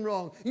right and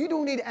wrong. You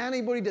don't need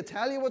anybody to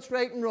tell you what's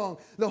right and wrong.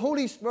 The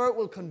Holy Spirit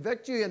will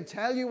convict you and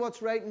tell you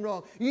what's right and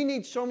wrong. You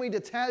need somebody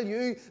to tell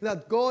you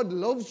that God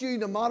loves you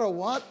no matter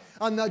what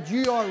and that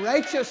you are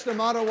righteous no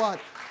matter what.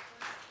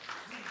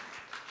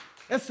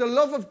 It's the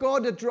love of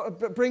God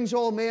that brings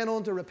all men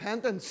unto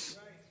repentance.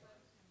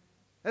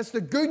 It's the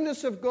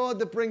goodness of God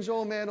that brings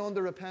all men unto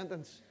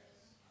repentance.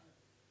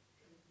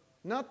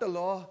 Not the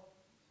law.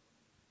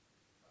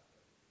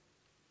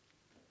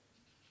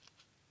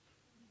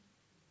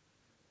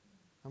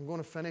 I'm going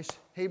to finish.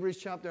 Hebrews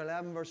chapter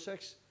 11, verse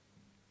 6.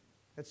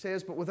 It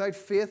says, but without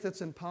faith it's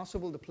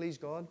impossible to please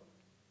God.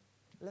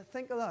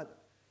 Think of that.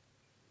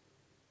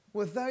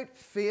 Without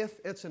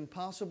faith, it's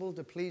impossible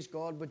to please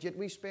God, but yet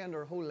we spend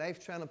our whole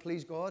life trying to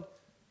please God.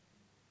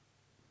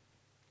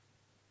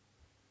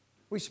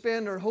 We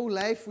spend our whole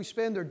life, we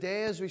spend our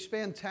days, we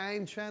spend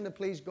time trying to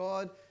please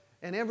God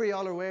in every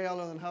other way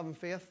other than having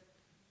faith.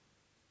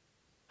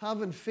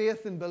 Having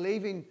faith and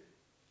believing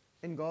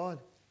in God.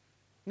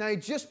 Now,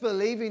 just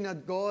believing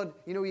that God,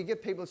 you know, you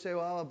get people say,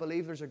 well, I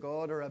believe there's a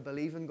God or I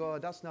believe in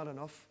God. That's not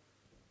enough.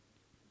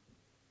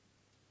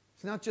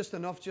 It's not just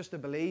enough just to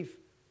believe.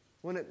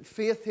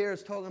 Faith here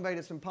is talking about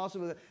it's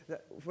impossible.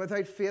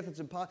 Without faith,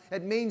 it's impossible.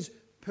 It means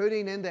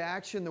putting into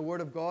action the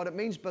Word of God. It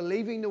means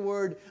believing the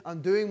Word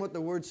and doing what the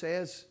Word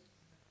says.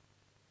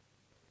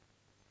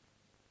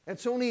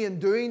 It's only in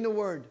doing the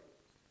Word.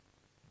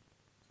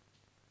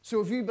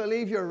 So if you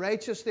believe you're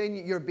righteous, then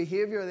your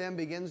behavior then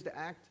begins to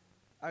act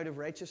out of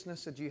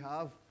righteousness that you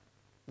have,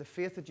 the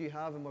faith that you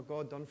have in what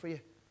God done for you.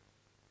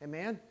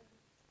 Amen?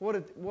 What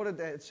did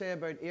it say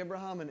about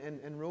Abraham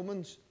in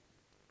Romans?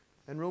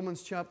 In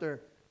Romans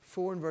chapter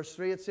 4 and verse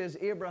 3, it says,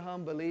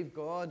 Abraham believed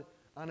God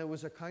and it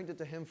was accounted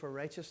to him for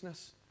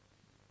righteousness.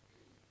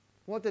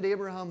 What did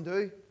Abraham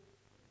do?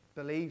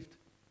 Believed.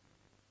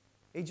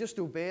 He just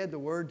obeyed the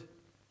word.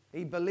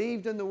 He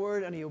believed in the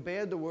word and he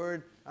obeyed the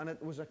word, and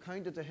it was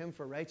accounted to him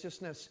for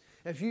righteousness.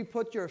 If you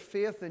put your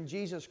faith in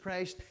Jesus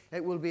Christ,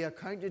 it will be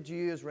accounted to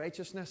you as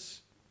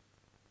righteousness.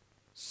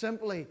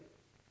 Simply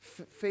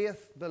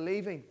faith,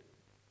 believing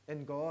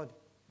in God.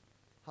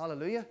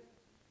 Hallelujah.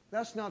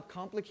 That's not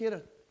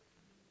complicated.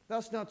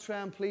 That's not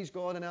trying to please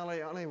God in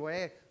any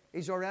way.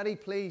 He's already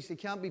pleased. He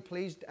can't be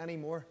pleased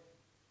anymore.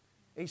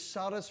 He's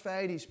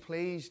satisfied. He's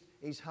pleased.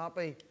 He's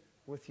happy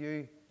with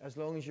you as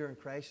long as you're in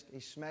Christ.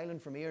 He's smiling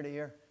from ear to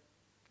ear.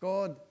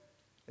 God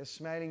is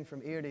smiling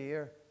from ear to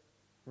ear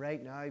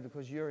right now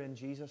because you're in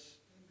Jesus.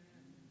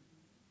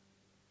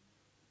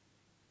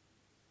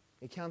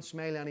 He can't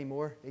smile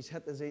anymore. He's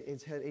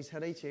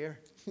hit each ear.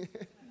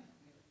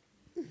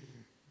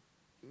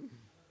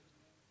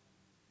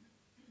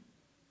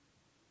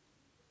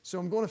 So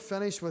I'm going to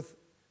finish with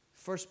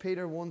 1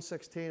 Peter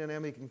 1:16, and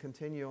then we can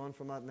continue on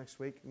from that next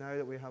week. Now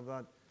that we have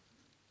that,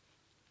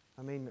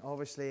 I mean,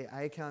 obviously,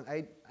 I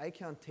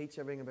can't teach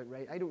everything about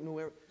right. I don't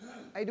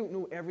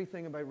know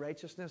everything about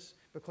righteousness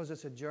because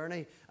it's a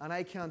journey, and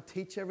I can't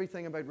teach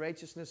everything about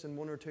righteousness in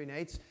 1 or 2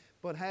 nights.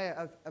 But hey,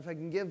 if I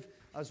can give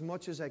as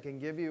much as I can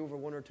give you over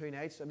 1 or 2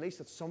 nights, at least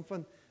it's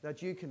something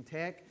that you can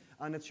take,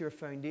 and it's your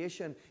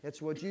foundation.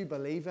 It's what you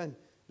believe in.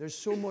 There's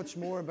so much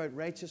more about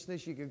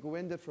righteousness. You could go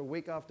into it for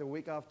week after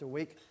week after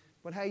week.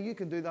 But hey, you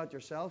can do that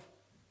yourself.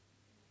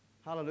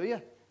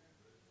 Hallelujah.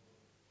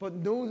 But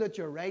know that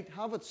you're right.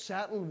 Have it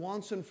settled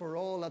once and for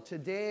all that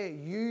today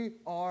you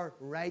are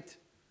right.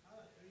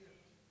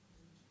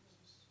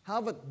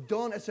 Have it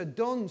done. It's a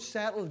done,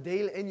 settled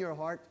deal in your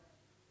heart.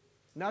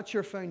 Not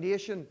your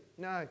foundation.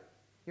 Now,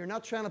 you're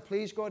not trying to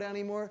please God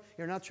anymore.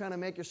 You're not trying to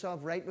make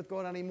yourself right with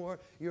God anymore.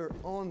 You're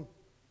on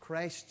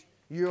Christ.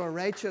 You are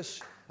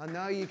righteous. And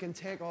now you can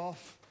take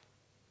off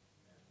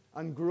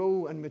and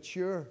grow and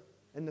mature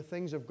in the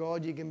things of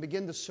God. You can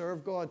begin to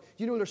serve God.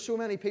 You know, there's so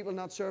many people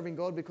not serving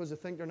God because they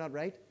think they're not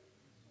right.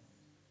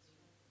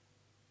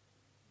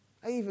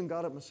 I even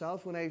got it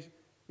myself when I,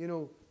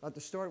 at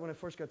the start when I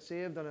first got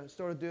saved and I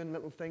started doing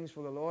little things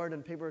for the Lord,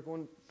 and people were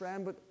going,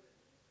 Brian, but,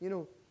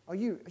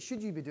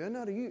 should you be doing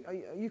that? Are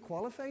you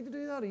qualified to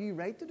do that? Are you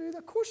right to do that?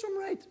 Of course I'm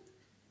right.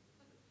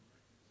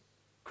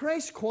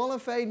 Christ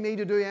qualified me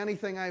to do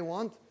anything I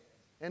want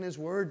in His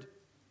Word.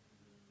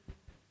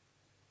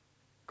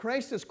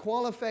 Christ has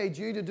qualified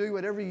you to do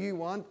whatever you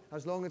want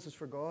as long as it's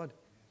for God.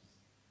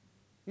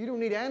 You don't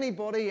need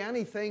anybody,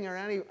 anything, or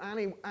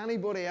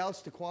anybody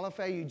else to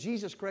qualify you.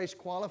 Jesus Christ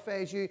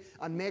qualifies you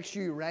and makes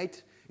you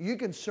right. You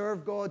can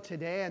serve God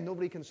today and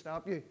nobody can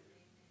stop you. Amen.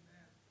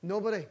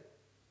 Nobody.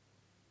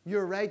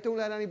 You're right. Don't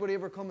let anybody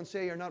ever come and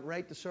say you're not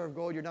right to serve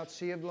God. You're not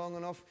saved long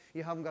enough.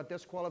 You haven't got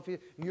disqualified.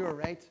 You're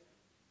right.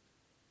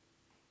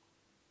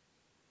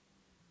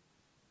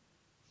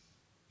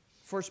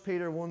 1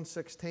 Peter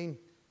 1:16.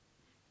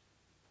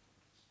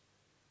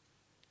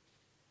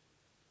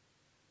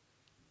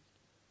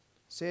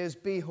 Says,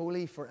 be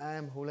holy, for I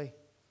am holy.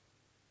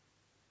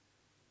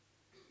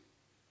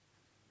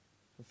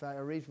 In fact,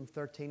 I read from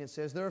 13. It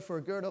says, therefore,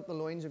 gird up the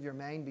loins of your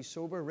mind, be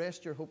sober,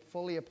 rest your hope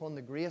fully upon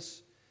the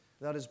grace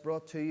that is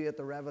brought to you at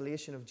the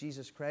revelation of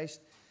Jesus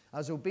Christ.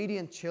 As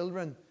obedient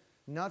children,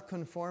 not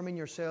conforming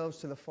yourselves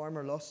to the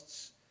former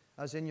lusts,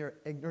 as in your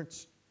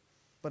ignorance,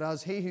 but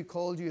as He who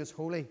called you is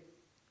holy,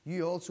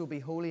 you also be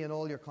holy in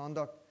all your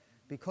conduct,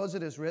 because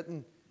it is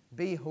written,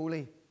 be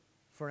holy,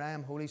 for I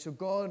am holy. So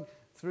God,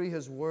 through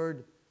His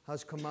Word,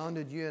 has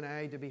commanded you and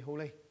I to be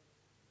holy.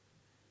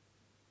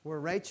 We're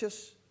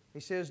righteous.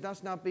 He says,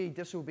 let's not be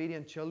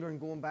disobedient children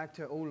going back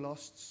to old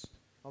lusts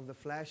of the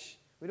flesh.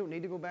 We don't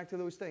need to go back to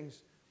those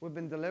things. We've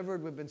been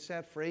delivered. We've been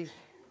set free.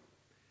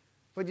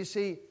 But you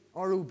see,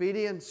 our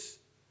obedience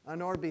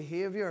and our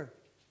behavior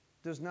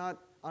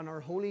and our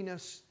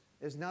holiness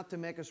is not to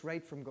make us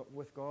right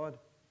with God.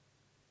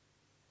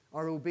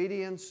 Our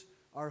obedience,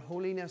 our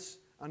holiness,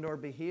 and our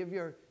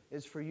behavior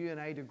is for you and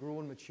I to grow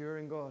and mature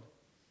in God.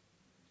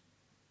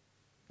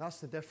 That's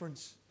the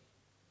difference.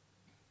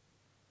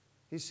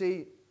 You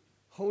see,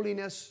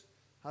 holiness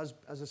has,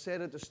 as I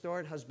said at the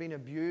start, has been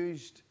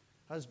abused,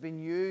 has been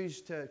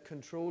used to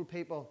control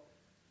people,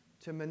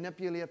 to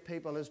manipulate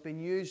people, has been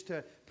used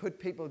to put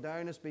people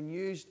down, has been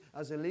used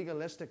as a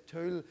legalistic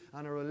tool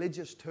and a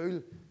religious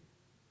tool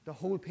to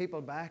hold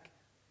people back,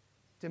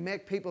 to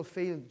make people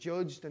feel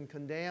judged and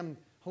condemned.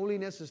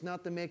 Holiness is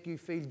not to make you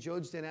feel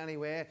judged in any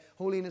way.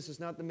 Holiness is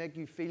not to make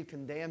you feel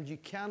condemned. You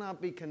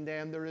cannot be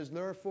condemned. There is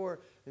therefore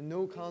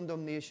no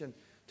condemnation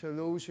to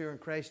those who are in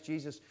Christ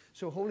Jesus.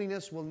 So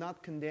holiness will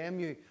not condemn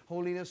you.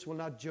 Holiness will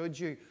not judge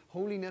you.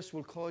 Holiness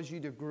will cause you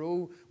to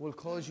grow, will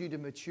cause you to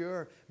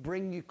mature,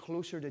 bring you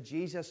closer to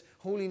Jesus.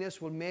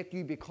 Holiness will make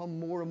you become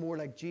more and more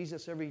like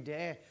Jesus every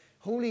day.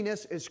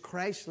 Holiness is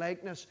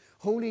Christ-likeness.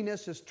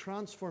 Holiness is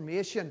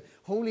transformation.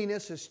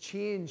 Holiness is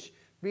change.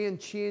 Being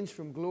changed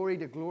from glory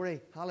to glory.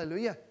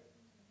 Hallelujah.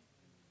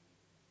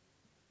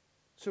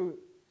 So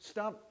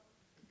stop.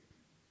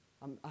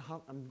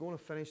 I'm going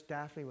to finish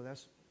Daphne with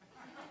this.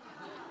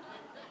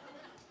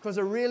 Because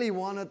I really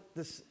wanted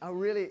this.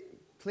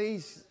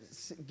 Please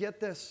get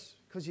this.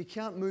 Because you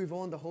can't move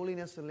on to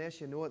holiness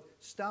unless you know it.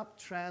 Stop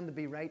trying to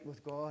be right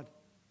with God.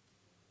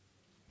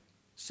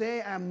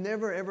 Say, I'm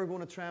never ever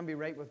going to try and be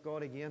right with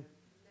God again.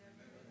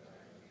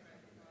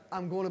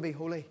 I'm going to be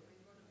holy.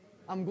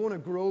 I'm going to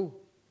grow.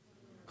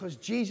 Because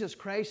Jesus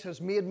Christ has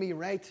made me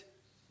right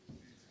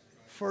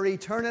for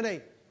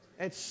eternity.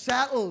 It's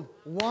settled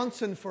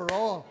once and for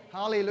all.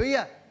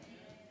 Hallelujah.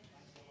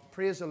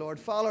 Praise the Lord.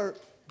 Father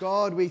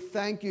God, we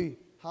thank you.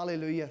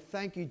 Hallelujah.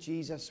 Thank you,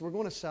 Jesus. We're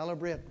going to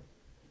celebrate.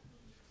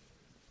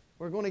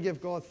 We're going to give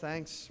God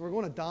thanks. We're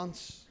going to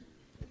dance.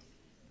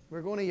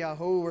 We're going to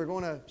Yahoo. We're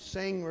going to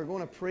sing. We're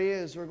going to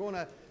praise. We're going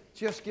to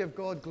just give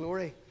God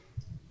glory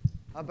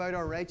about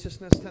our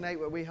righteousness tonight,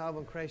 what we have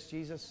in Christ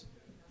Jesus.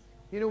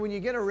 You know, when you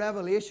get a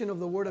revelation of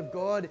the Word of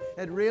God,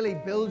 it really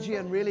builds you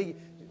and really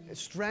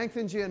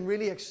strengthens you and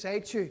really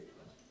excites you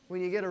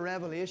when you get a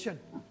revelation.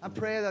 I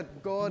pray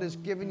that God has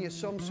given you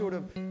some sort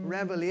of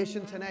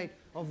revelation tonight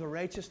of the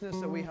righteousness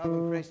that we have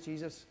in Christ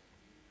Jesus.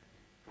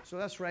 So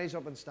let's rise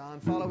up and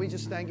stand. Father, we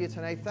just thank you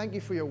tonight. Thank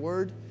you for your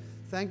Word.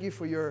 Thank you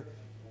for your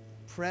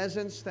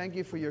presence. Thank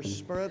you for your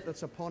Spirit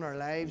that's upon our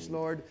lives,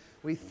 Lord.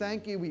 We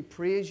thank you. We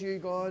praise you,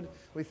 God.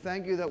 We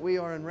thank you that we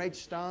are in right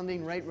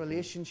standing, right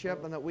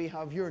relationship, and that we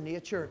have your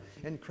nature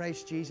in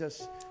Christ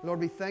Jesus. Lord,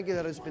 we thank you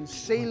that it has been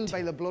sealed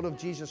by the blood of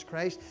Jesus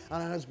Christ,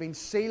 and it has been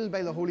sealed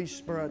by the Holy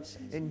Spirit.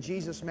 In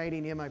Jesus'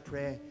 mighty name I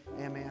pray.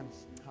 Amen.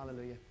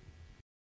 Hallelujah.